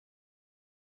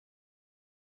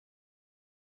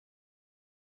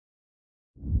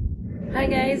Hi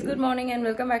guys, good morning and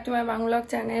welcome back to my বাংলগ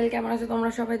channel. কেমন আছো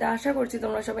তোমরা সবাই? আশা করছি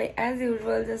তোমরা সবাই অ্যাজ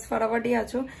ইউজুয়াল জাস্ট ফাটাফাটি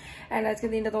আছো অ্যান্ড আজকে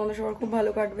দিনটা তোমাদের সবার খুব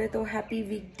ভালো কাটবে। তো হ্যাপি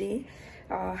উইকডে,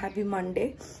 হ্যাপি মানডে।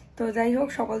 তো যাই হোক,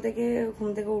 সকাল থেকে ঘুম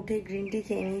থেকে উঠে গ্রিন টি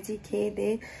খেয়ে নিয়েছি। খেয়ে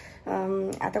দিয়ে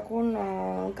এতক্ষণ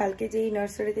কালকে যেই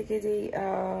নার্সারি থেকে যেই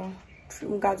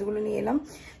গাছগুলো নিয়ে এলাম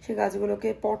সেই গাছগুলোকে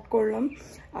পট করলাম।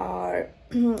 আর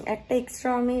একটা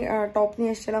এক্সট্রা আমি টপ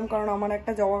নিয়ে এসেছিলাম, কারণ আমার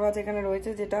একটা জবা গাছ এখানে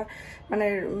রয়েছে যেটা মানে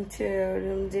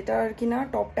যেটা আর কি না,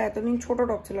 টপটা এতদিন ছোট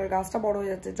টপ ছিল আর গাছটা বড়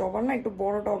হয়ে যাচ্ছে। জবার না একটু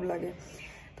বড় টপ লাগে,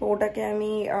 তো ওটাকে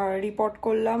আমি রিপোর্ট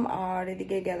করলাম। আর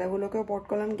এদিকে গ্যাদাগুলোকেও পট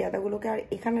করলাম। গ্যাদাগুলোকে আর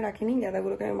এখানে রাখিনি,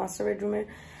 গ্যাদাগুলোকে আমি মাস্টার বেডরুমের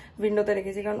উইন্ডোতে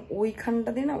রেখেছি, কারণ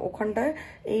ওইখানটা দিয়ে না, ওখানটায়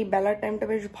এই বেলার টাইমটা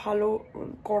বেশ ভালো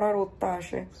কড়া রোদটা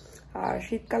আসে। আর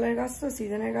শীতকালের গাছ তো,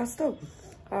 সিজনের গাছ তো,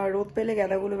 আর রোদ পেলে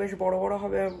গ্যাদাগুলো বেশ বড় বড়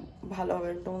হবে আর ভালো হবে।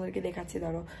 তোমাদেরকে দেখাচ্ছি,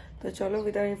 দাঁড়ো। তো চলো,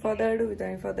 without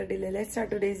further delay let's start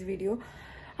today's video.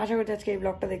 আশা করছি আজকে এই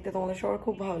ব্লগটা দেখতে তোমাদের সবার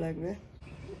খুব ভালো লাগবে।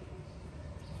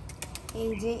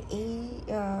 এই যে এই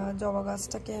জবা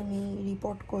গাছটাকে আমি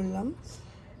রিপোর্ট করলাম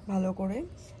ভালো করে।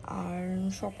 আর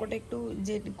সবকটা একটু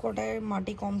যে কটায়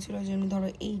মাটি কম ছিল, যেমন ধরো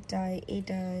এইটায়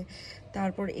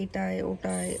তারপর এটায়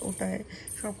ওটায়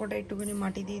সবকটা একটুখানি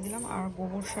মাটি দিয়ে দিলাম আর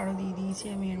গোবর সারও দিয়ে দিয়েছি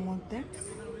আমি এর মধ্যে।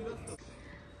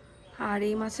 আর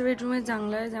এই মাস্টার বেডরুমের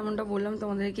জানলায় যেমনটা বললাম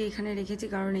তোমাদেরকে এখানে রেখেছি,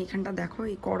 কারণ এইখানটা দেখো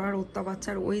এই কড়া রোদটা পাচ্ছে।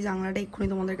 আর ওই জানলাটা এক্ষুনি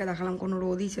তোমাদেরকে দেখালাম, কোনো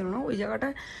রোদই ছিল না ওই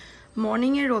জায়গাটায়,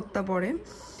 মর্নিংয়ের রোদটা পড়ে।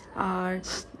 আর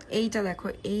এইটা দেখো,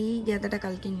 এই গ্যাদাটা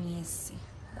কালকে নিয়ে এসেছি,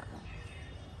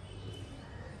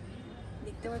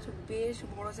 দেখতে পাচ্ছ বেশ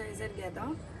বড় সাইজের গ্যাদা।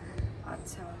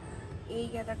 আচ্ছা, এই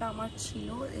গ্যাদাটা আমার ছিল,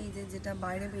 এই যে যেটা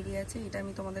বাইরে বেরিয়ে আছে, এটা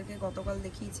আমি তোমাদেরকে গতকাল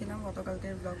দেখিয়েছিলাম,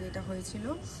 গতকালকের ব্লগে এটা হয়েছিল।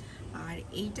 আর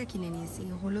এইটা কিনে নিয়েছি,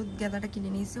 হলুদ গ্যাদাটা কিনে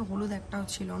নিয়েছি, হলুদ একটাও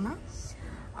ছিল না।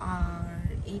 আর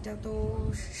এইটা তো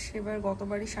সেবার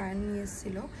গতবারই সায়ন নিয়ে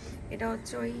এসেছিল। এটা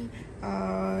হচ্ছে ওই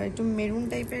একটু মেরুন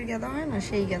টাইপের গ্যাদা হয় না,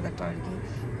 সেই গ্যাদাটা আর কি।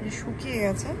 এটা শুকিয়ে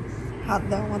গেছে, হাত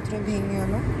দেওয়া মাত্র ভেঙে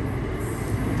গেল।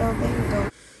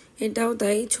 এটাও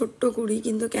তাই ছোট্ট কুড়ি,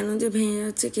 কিন্তু কেন যে ভেঙে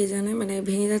যাচ্ছে কে জানে। মানে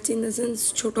ভেঙে যাচ্ছে ইন দ্য সেন্স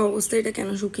ছোটো অবস্থায় এটা কেন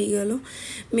শুকিয়ে গেল।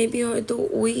 মেবি হয়তো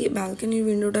ওই ব্যালকনির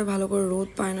উইন্ডোটায় ভালো করে রোদ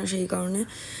পায় না সেই কারণে।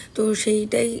 তো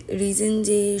সেইটাই রিজন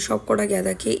যে সব কটা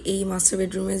গ্যাদাকে এই মাস্টার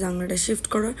বেডরুমে জানলাটা শিফট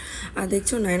করার। আর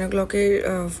দেখছো 9 o'clock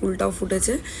ফুলটাও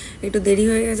ফুটেছে, একটু দেরি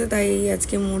হয়ে গেছে তাই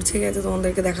আজকে মুড়ছে গেছে,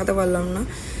 তোমাদেরকে দেখাতে পারলাম না।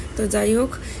 তো যাই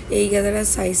হোক, এই গ্যাদাটার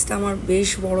সাইজটা আমার বেশ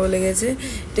বড় লেগেছে।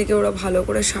 এটাকে ওরা ভালো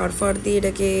করে সার ফার দিয়ে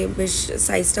এটাকে বেশ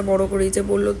সাইজটা বড় করেছে।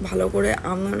 বললো ভালো করে,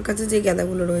 আমার কাছে যে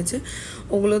গ্যাদাগুলো রয়েছে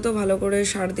ওগুলো তো ভালো করে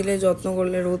সার দিলে, যত্ন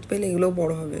করলে, রোদ পেলে এগুলো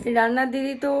বড় হবে। রান্নার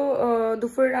দিদি তো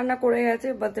দুপুরে রান্না করে গেছে,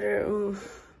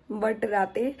 বাট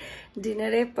রাতে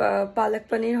ডিনারে পালক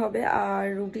পনির হবে। আর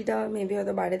রুটিটা মেবি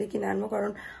হয়তো বাইরে থেকে কিনে আনবো,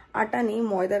 কারণ আটা নেই,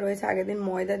 ময়দা রয়েছে। আগের দিন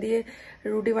ময়দা দিয়ে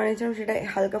রুটি বানিয়েছিলাম, সেটা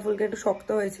হালকা ফুলকা একটু শক্ত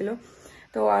হয়েছিল।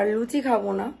 তো আর লুচি খাবো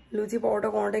না, লুচি পরোটা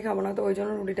কোনোটাই খাবো না, তো ওই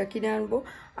জন্য রুটিটা কিনে আনবো।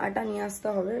 আটা নিয়ে আসতে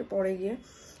হবে, পরে গিয়ে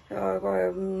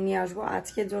নিয়ে আসবো।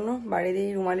 আজকের জন্য বাইরে দিয়ে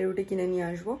রুমালি রুটি কিনে নিয়ে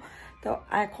আসবো। তো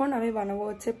এখন আমি বানাবো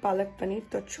হচ্ছে পালক পনির।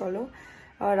 তো চলো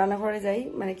রান্নাঘরে যাই,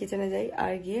 মানে কিচেনে যাই,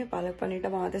 আর গিয়ে পালক পনিরটা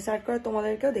বানাতে স্টার্ট করে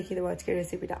তোমাদেরকেও দেখিয়ে দেবো আজকের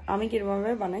রেসিপিটা, আমি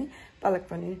কীভাবে বানাই পালক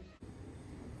পনির।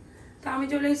 তো আমি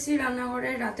চলে এসেছি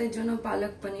রান্নাঘরে রাতের জন্য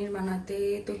পালক পনির বানাতে।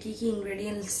 তো কি কি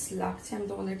ইনগ্রেডিয়েন্টস লাগছে আমি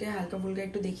তোমাদেরকে হালকা ফুলকা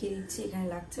একটু দেখিয়ে দিচ্ছি। এখানে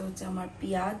লাগছে হচ্ছে আমার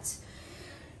পেঁয়াজ,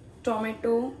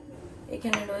 টমেটো,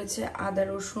 এখানে রয়েছে আদা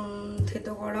রসুন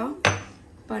থেতো করা,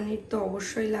 পনির তো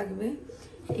অবশ্যই লাগবে।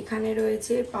 এখানে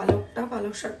রয়েছে পালকটা,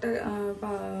 পালক শাকটা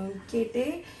কেটে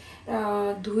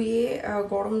ধুয়ে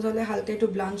গরম জলে হালকা একটু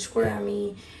ব্লাঞ্চ করে আমি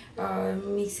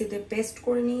মিক্সিতে পেস্ট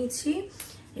করে নিয়েছি।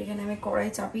 এখানে আমি কড়াই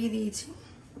চাপিয়ে দিয়েছি।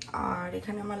 আর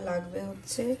এখানে আমার লাগবে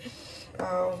হচ্ছে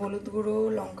হলুদ গুঁড়ো,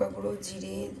 লঙ্কা গুঁড়ো,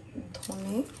 জিরে,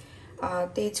 ধনে,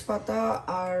 তেজপাতা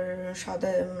আর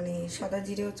সাদা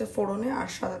জিরে হচ্ছে ফোড়নে, আর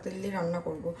সাদা তেল দিয়ে রান্না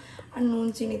করব। আর নুন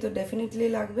চিনি তো ডেফিনেটলি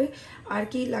লাগবে। আর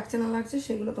কি লাগছে না লাগছে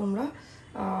সেগুলো তোমরা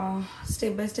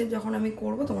স্টেপ বাই স্টেপ যখন আমি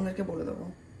করব তোমাদেরকে বলে দেবো।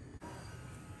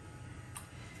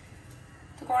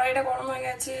 তো কড়াইটা গরম হয়ে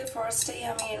গেছে, ফার্স্টেই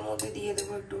আমি এর মধ্যে দিয়ে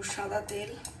দেবো একটু সাদা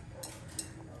তেল।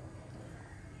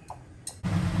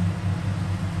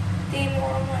 তেল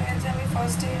গরম হয়ে গেছে, আমি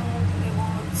ফার্স্টে এর মধ্যে দেবো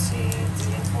হচ্ছে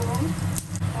জিরে ফোড়ন,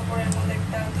 তারপর এর মধ্যে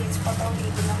একটা তেজপাতাও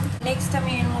দিয়ে দিলাম। নেক্সট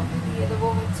আমি এর মধ্যে দিয়ে দেবো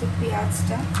হচ্ছে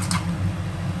পেঁয়াজটা।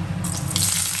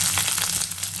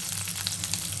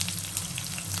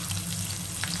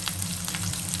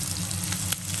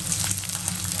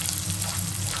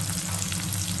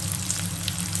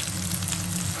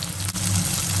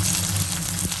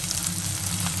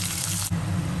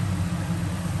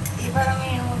 এবার আমি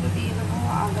এর মধ্যে দিয়ে দেবো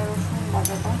আদা রসুন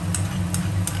বাটাটা।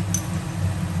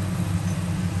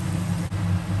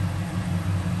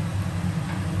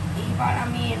 এবার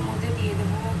আমি এর মধ্যে দিয়ে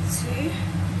দেবো হচ্ছে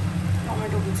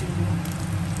টমেটো কুচিগুলো।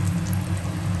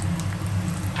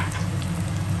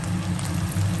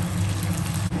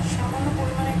 সামান্য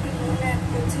পরিমাণে একটু নুন অ্যাড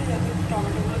করছি যাতে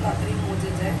টমেটোগুলো তাড়াতাড়ি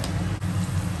মজে যায়।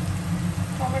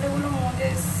 টমেটোগুলো মজে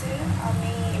এসছে,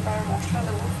 আমি এবার মশলা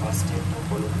দেবো। ফার্স্টে একটু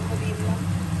হলুদ গুঁড়ো দিয়ে দিলাম,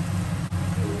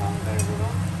 লঙ্কার গুঁড়ো,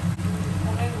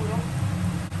 ধনের গুঁড়ো,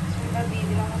 এবার দিয়ে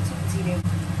দিলাম হচ্ছে জিরে।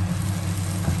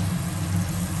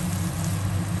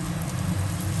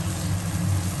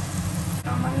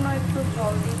 সামান্য একটু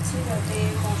জল দিচ্ছি যাতে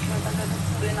মশলাটা যাতে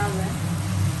পুড়ে না যায়।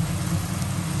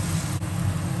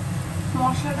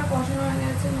 মশলাটা কষানো হয়ে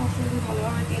গেছে, মশলাটা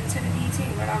ভালোভাবে তেল ছেড়ে দিয়েছি।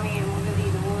 এবার আমি এর মধ্যে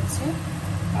দিয়ে দেবো হচ্ছে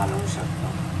পালং শাকটা।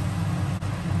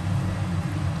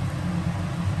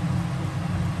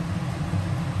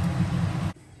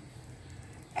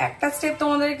 একটা স্টেপ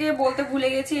তোমাদেরকে বলতে ভুলে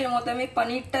গেছি, এর মধ্যে আমি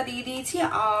পনিরটা দিয়ে দিয়েছি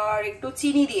আর একটু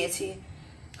চিনি দিয়েছি,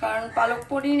 কারণ পালক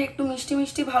পনির একটু মিষ্টি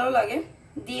মিষ্টি ভালো লাগে।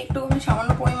 দিয়ে একটু আমি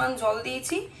সামান্য পরিমাণ জল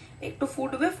দিয়েছি, একটু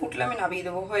ফুটবে, ফুটলে আমি নামিয়ে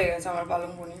দেবো। হয়ে গেছে আমার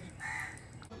পালক পনির।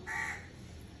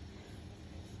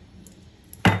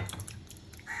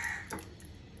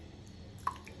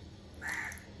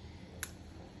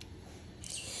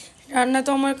 রান্না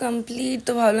তো আমার কমপ্লিট।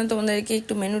 তো ভাবলাম তোমাদেরকে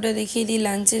একটু মেনুটা দেখিয়ে দিই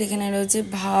লাঞ্চের। এখানে রয়েছে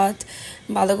ভাত,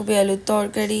 বাঁধাকপি আলুর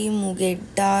তরকারি, মুগের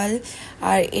ডাল,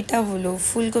 আর এটা হলো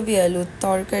ফুলকপি আলুর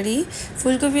তরকারি।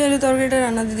 ফুলকপি আলুর তরকারিটা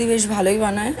রান্না দিদি বেশ ভালোই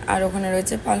বানায়। আর ওখানে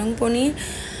রয়েছে পালং পনির।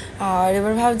 আর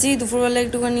এবার ভাবছি দুপুরবেলা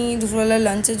একটুখানি দুপুরবেলার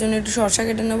লাঞ্চের জন্য একটু শসা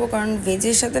কেটে নেবো, কারণ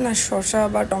ভেজের সাথে না শসা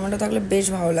বা টমেটো থাকলে বেশ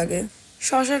ভালো লাগে।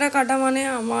 শসাটা কাটা মানে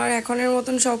আমার এখনের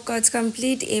মতন সব কাজ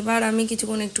কমপ্লিট। এবার আমি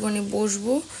কিছুক্ষণ একটুখানি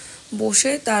বসবো,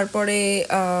 বসে তারপরে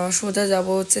সোজা যাব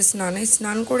হচ্ছে স্নানে।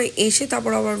 স্নান করে এসে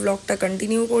তারপর আবার ব্লগটা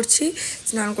কন্টিনিউ করছি।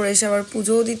 স্নান করে এসে আবার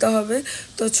পুজোও দিতে হবে।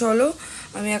 তো চলো,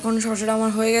 আমি এখন শসাটা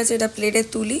আমার হয়ে গেছে, এটা প্লেটে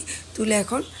তুলে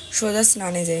এখন সোজা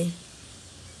স্নানে যাই।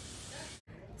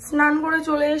 স্নান করে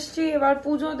চলে এসেছি, এবার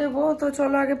পুজো দেবো। তো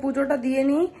চলো আগে পুজোটা দিয়ে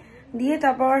নিই, দিয়ে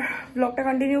তারপর ব্লগটা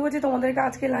কন্টিনিউ করছি। তোমাদেরকে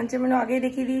আজকে লাঞ্চের মেনু আগেই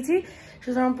দেখিয়ে দিয়েছি,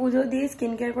 সুতরাং পুজো দিয়ে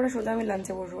স্কিন কেয়ার করে সোজা আমি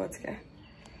লাঞ্চে বসবো। আজকে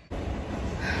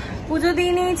পুজো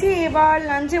দিয়ে নিয়েছি, এবার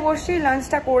লাঞ্চে বসছি।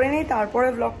 লাঞ্চটা করে নিই, তারপরে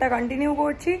ব্লগটা কন্টিনিউ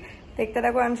করছি। দেখতে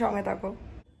থাকো, আমি সঙ্গে থাকো।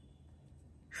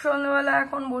 সন্ধ্যাবেলা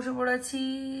এখন বসে পড়েছি,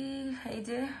 এই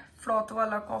যে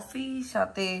ফ্রথওয়ালা কফি,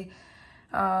 সাথে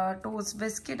টোস্ট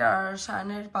বিস্কিট আর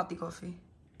শানের পাতি কফি।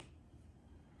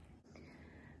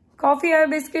 কফি আর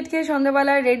বিস্কিট খেয়ে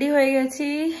সন্ধ্যাবেলায় রেডি হয়ে গেছি।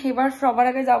 এবার সবার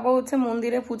আগে যাবো হচ্ছে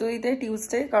মন্দিরে পুজো দিতে,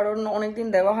 টিউসডে, কারণ অনেকদিন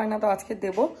দেওয়া হয় না, তো আজকে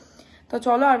দেবো। তো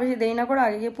চলো আর বেশি দেরি না করে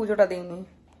আগে গিয়ে পুজোটা দিয়ে নিই।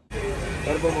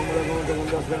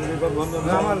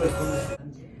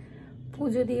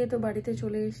 পুজো দিয়ে তো বাড়িতে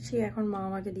চলে এসেছি। এখন মা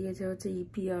আমাকে দিয়েছে হচ্ছে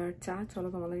ইপি আর চা। চলো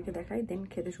তোমাদেরকে দেখাই, দেন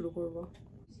খেতে শুরু করব।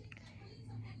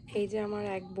 এই যে আমার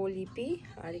এক বোল ইপি,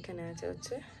 আর এখানে আছে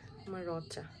হচ্ছে আমার রদ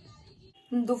চা।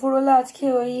 দুপুরবেলা আজকে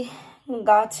ওই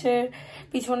গাছের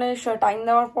পিছনে টাইম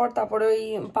দেওয়ার পর, তারপরে ওই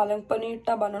পালং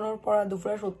পনিরটা বানানোর পর আর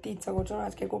দুপুরে সত্যি ইচ্ছা করছে না।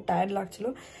 আজকে খুব টায়ার্ড লাগছিল,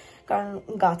 কারণ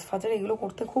গাছ ফাঁচের এগুলো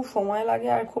করতে খুব সময় লাগে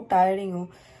আর খুব টায়ারিংও।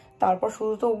 তারপর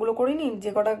শুধু তো ওগুলো করিনি,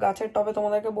 যে কটা গাছের টবে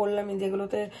তোমাদেরকে বললামই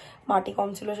যেগুলোতে মাটি কম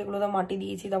ছিল সেগুলোতে মাটি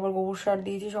দিয়েছি, তারপর গোবর সার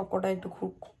দিয়েছি, সব কটা একটু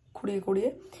খুঁড়িয়ে।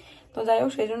 তো যাই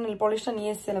হোক, সেই জন্য নীল পলিশটা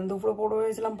নিয়ে এসেছিলাম। দুপুরে পরে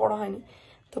হয়েছিলাম, পড়া হয়নি,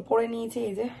 তো পরে নিয়েছি।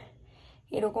 এই যে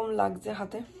এরকম লাগছে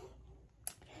হাতে।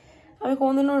 আমি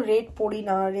কোনোদিনও রেড পরি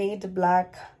না, রেড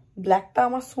ব্ল্যাকটা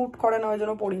আমার স্যুট করে না, ওই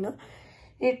জন্য পরি না।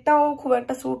 রেডটাও খুব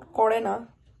একটা স্যুট করে না,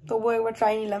 তবুও একবার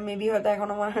ট্রাই নিলাম। মেবি হয়তো এখন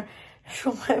আমার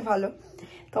সময় ভালো।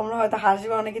 তোমরা হয়তো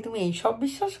হাসবে অনেকে, তুমি এইসব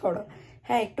বিশ্বাস করো?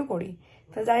 হ্যাঁ, একটু করি।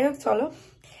 তো যাই হোক, চলো।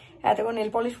 এতক্ষণ নেল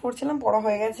পলিশ পরছিলাম, পড়া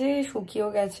হয়ে গেছে, শুকিয়েও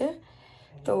গেছে।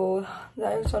 তো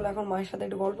যাই হোক, চলো এখন মায়ের সাথে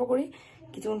একটু গল্প করি।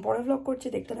 কিছুক্ষণ পরে ব্লগ করছি,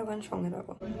 দেখতে থাকো, সঙ্গে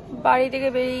থাকো। বাড়ি থেকে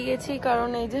বেরিয়ে গেছি, কারণ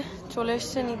এই যে চলে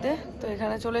এসছে নিতে। তো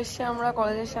এখানে চলে এসছি আমরা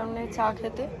কলেজের সামনে চা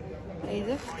খেতে। এই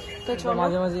যে তো চলো,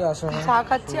 মাঝে মাঝে আসা হয়, চা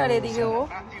খাচ্ছি। আর এদিকে ও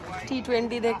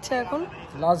T20 দেখছে এখন।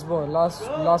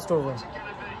 লাস্ট ওভার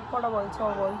কটা বল?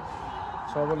 6 বল।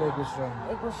 21 রান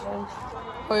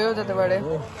হয়েও যেতে পারে,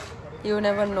 ইউ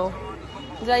নেভার নো।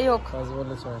 যাই হোক,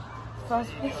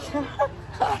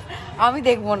 আমি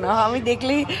দেখবো না, আমি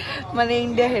দেখলেই মানে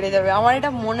ইন্ডিয়া হেরে যাবে, আমার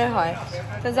এটা মনে হয়।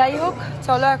 তো যাই হোক,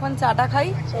 চলো এখন চাটা খাই,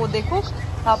 ও দেখুক।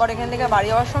 তারপর এখান থেকে বাড়ি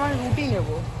যাওয়ার সময় রুটি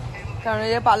নেবো, কারণ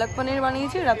এই যে পালক পনির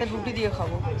বানিয়েছি, রাতে রুটি দিয়ে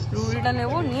খাবো। রুটিটা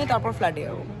নেবো, নিয়ে তারপর ফ্ল্যাটে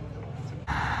যাবো।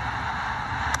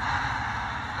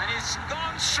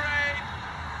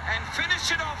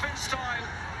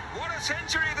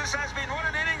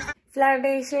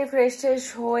 ফ্ল্যাটে এসে ফ্রেশ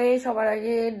হয়ে সবার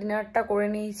আগে ডিনারটা করে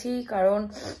নিয়েছি, কারণ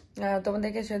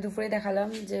তোমাদেরকে সে দুপুরে দেখালাম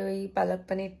যে ওই পালক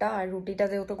পনিরটা আর রুটিটা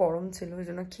যেহেতু গরম ছিল, ওই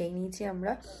জন্য খেয়ে নিয়েছি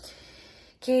আমরা।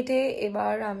 কেটে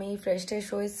এবার আমি ফ্রেশ ট্রেশ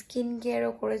হয়ে স্কিন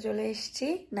কেয়ারও করে চলে এসেছি,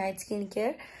 নাইট স্কিন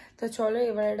কেয়ার। তো চলো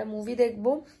এবার একটা মুভি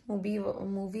দেখবো,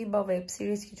 মুভি বা ওয়েব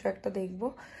সিরিজ কিছু একটা দেখবো।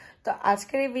 তো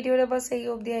আজকের এই ভিডিওটা বাস এই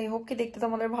অবধি। আই হোপ কি দেখতে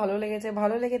তোমাদের ভালো লেগেছে।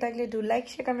 ভালো লেগে থাকলে do like,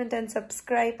 share, comment and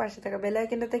subscribe. পাশে থাকা বেল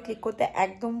আইকনটাতে ক্লিক করতে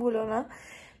একদম ভুলো না।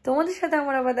 তোমাদের সাথে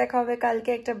আমার আবার দেখা হবে কালকে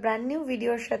একটা ব্র্যান্ড নিউ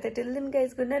ভিডিওর সাথে। Till then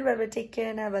guys, good night, bye bye, take care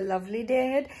and have a lovely day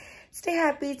ahead. Stay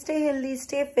happy, stay healthy,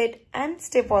 stay fit and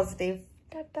stay positive.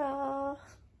 Ta-ta.